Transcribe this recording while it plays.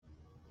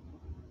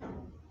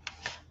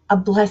A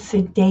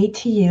blessed day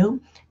to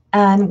you.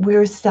 And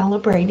we're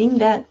celebrating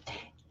that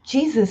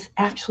Jesus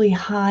actually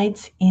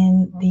hides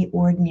in the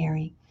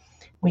ordinary.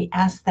 We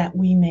ask that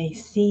we may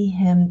see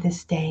him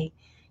this day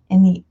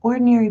in the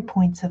ordinary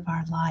points of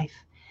our life.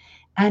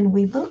 And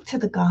we look to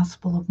the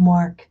Gospel of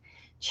Mark,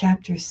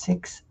 chapter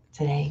 6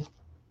 today.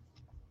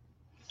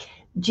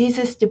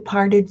 Jesus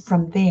departed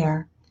from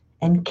there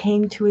and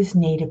came to his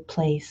native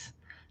place,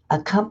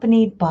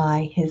 accompanied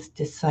by his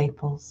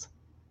disciples.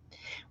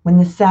 When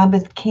the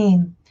Sabbath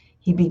came,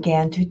 he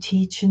began to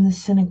teach in the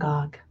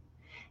synagogue,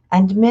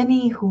 and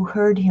many who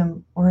heard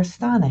him were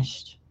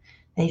astonished.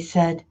 They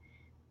said,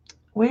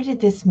 "Where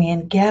did this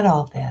man get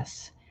all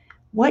this?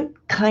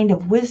 What kind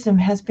of wisdom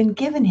has been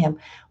given him?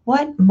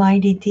 What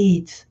mighty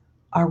deeds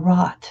are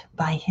wrought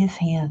by his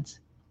hands?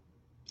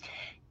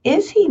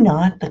 Is he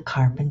not the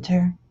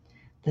carpenter,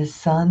 the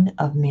son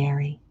of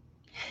Mary,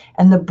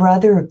 and the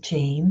brother of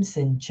James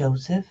and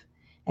Joseph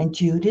and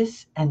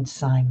Judas and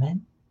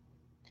Simon?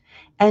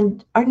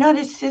 And are not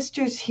his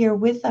sisters here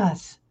with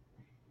us?"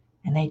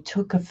 And they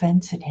took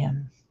offense at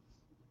him.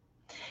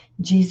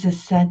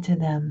 Jesus said to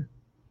them,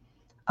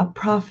 "A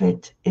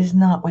prophet is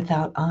not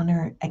without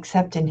honor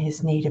except in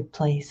his native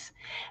place,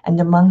 and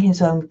among his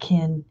own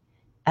kin,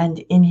 and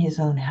in his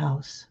own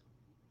house."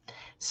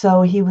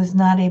 So he was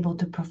not able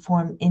to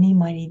perform any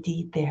mighty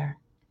deed there,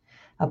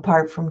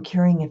 apart from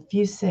curing a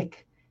few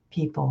sick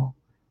people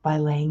by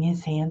laying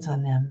his hands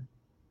on them.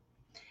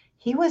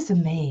 He was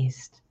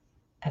amazed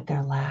at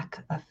their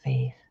lack of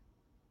faith.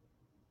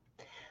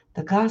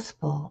 The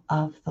Gospel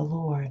of the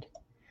Lord.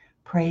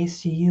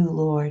 Praise to you,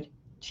 Lord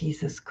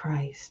Jesus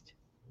Christ.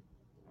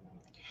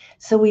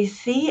 So we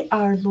see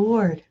our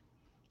Lord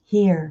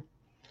here,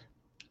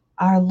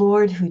 our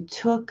Lord who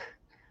took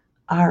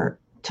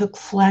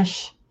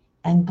flesh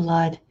and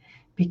blood,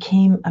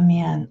 became a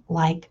man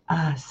like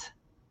us.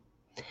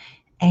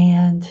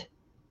 And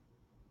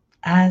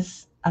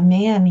as a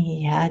man,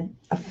 he had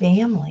a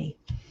family,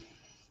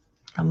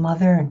 a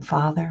mother and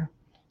father.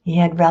 He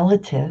had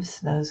relatives.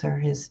 Those are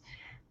his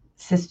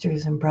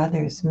sisters and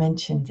brothers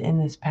mentioned in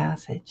this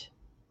passage.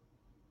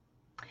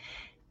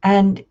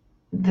 And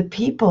the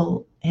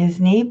people, his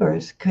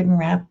neighbors,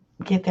 couldn't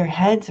get their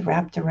heads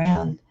wrapped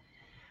around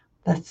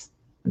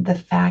the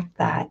fact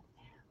that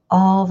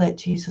all that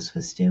Jesus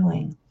was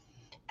doing.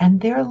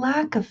 And their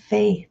lack of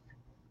faith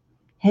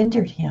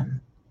hindered him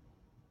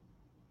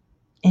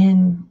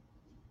in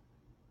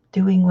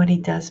doing what he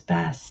does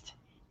best,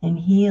 in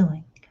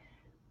healing.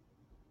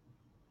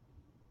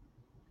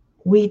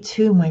 We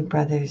too, my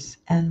brothers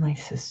and my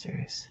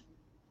sisters,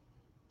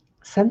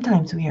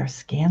 sometimes we are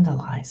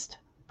scandalized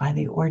by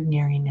the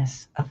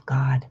ordinariness of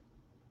God.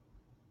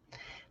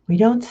 We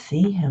don't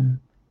see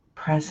him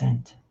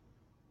present.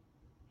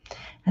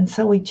 And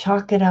so we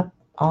chalk it up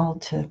all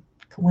to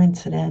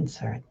coincidence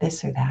or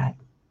this or that.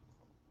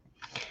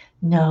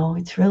 No,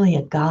 it's really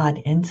a God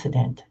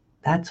incident.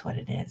 That's what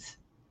it is.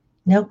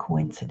 No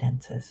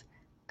coincidences.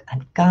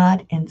 A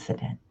God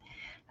incident.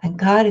 And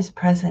God is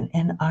present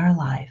in our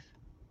life.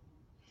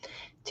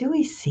 Do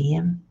we see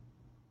him?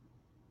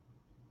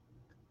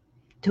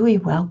 Do we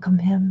welcome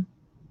him?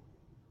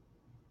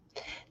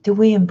 Do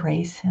we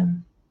embrace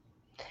him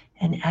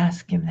and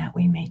ask him that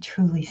we may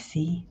truly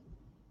see?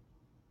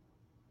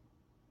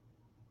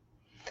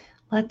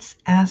 Let's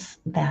ask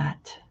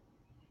that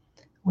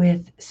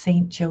with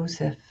Saint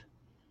Joseph,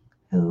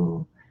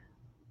 who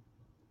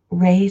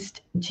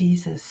raised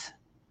Jesus,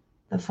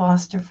 the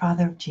foster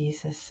father of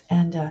Jesus,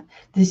 and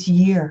this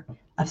year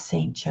of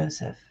Saint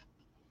Joseph,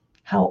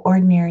 how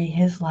ordinary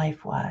his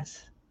life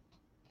was.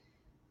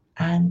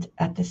 And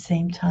at the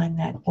same time,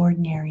 that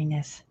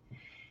ordinariness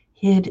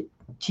hid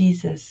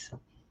Jesus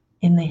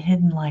in the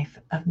hidden life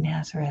of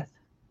Nazareth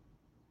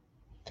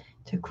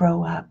to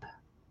grow up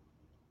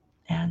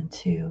and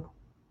to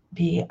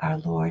be our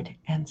Lord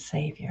and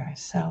Savior.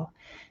 So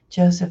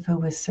Joseph, who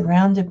was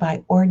surrounded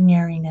by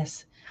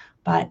ordinariness,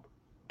 but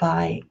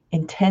by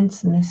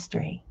intense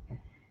mystery,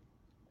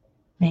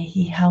 may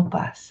he help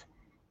us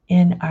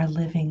in our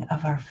living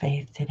of our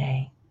faith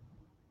today.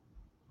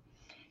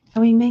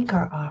 And we make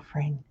our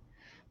offering.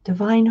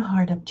 Divine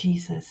Heart of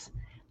Jesus,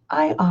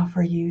 I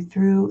offer you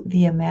through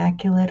the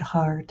Immaculate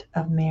Heart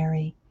of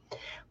Mary,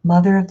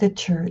 Mother of the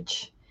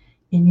Church,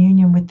 in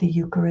union with the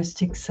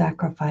Eucharistic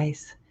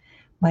sacrifice,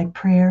 my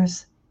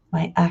prayers,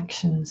 my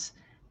actions,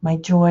 my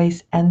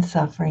joys and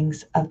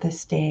sufferings of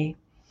this day,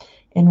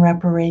 in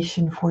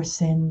reparation for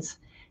sins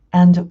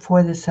and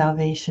for the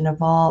salvation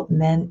of all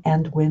men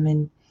and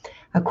women,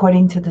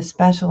 according to the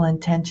special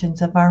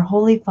intentions of our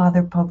Holy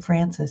Father Pope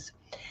Francis,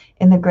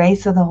 in the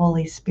grace of the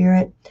Holy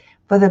Spirit,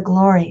 for the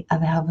glory of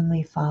the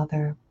Heavenly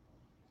Father.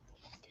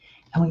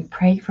 And we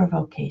pray for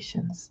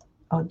vocations.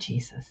 O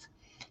Jesus,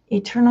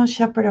 eternal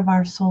shepherd of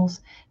our souls,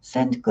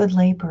 send good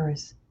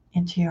laborers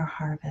into your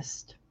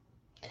harvest.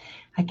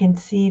 I can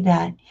see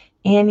that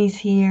Annie's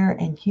here,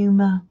 and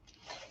Huma,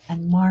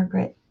 and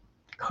Margaret,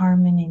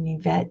 Carmen, and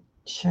Yvette,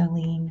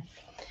 Charlene.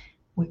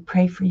 We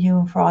pray for you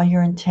and for all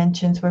your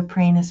intentions. We're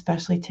praying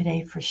especially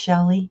today for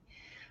Shelley.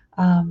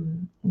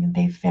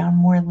 They've found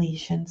more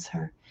lesions.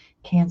 Her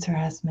cancer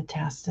has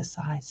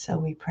metastasized. So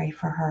we pray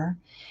for her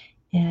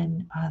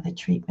in the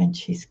treatment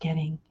she's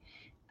getting.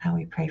 And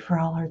we pray for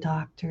all her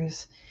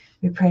doctors.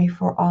 We pray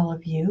for all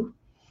of you.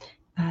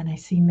 And I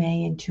see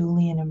May and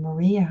Julian and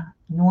Maria,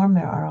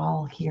 Norma are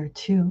all here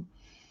too.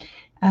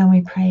 And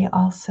we pray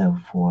also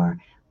for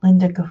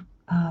Linda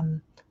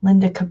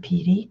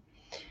Capiti,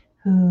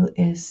 who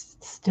is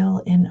still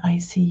in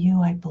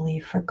ICU, I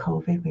believe, for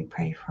COVID. We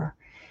pray for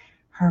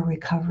her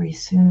recovery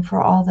soon,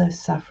 for all those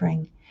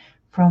suffering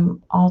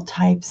from all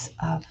types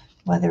of,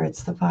 whether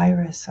it's the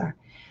virus or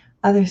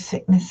other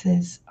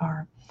sicknesses,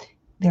 or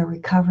they're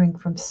recovering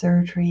from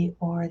surgery,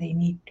 or they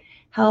need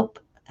help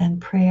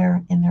and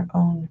prayer in their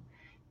own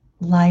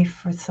life,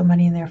 for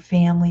somebody in their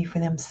family, for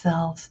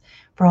themselves,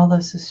 for all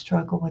those who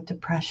struggle with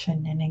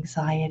depression and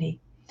anxiety,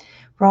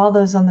 for all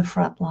those on the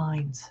front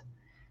lines,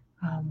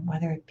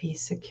 whether it be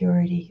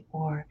security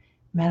or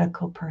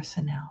medical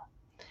personnel.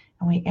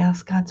 And we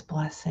ask God's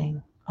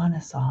blessing on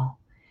us all.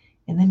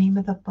 In the name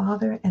of the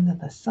Father, and of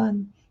the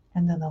Son,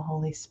 and of the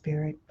Holy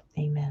Spirit.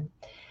 Amen.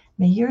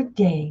 May your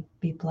day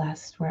be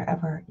blessed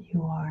wherever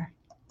you are.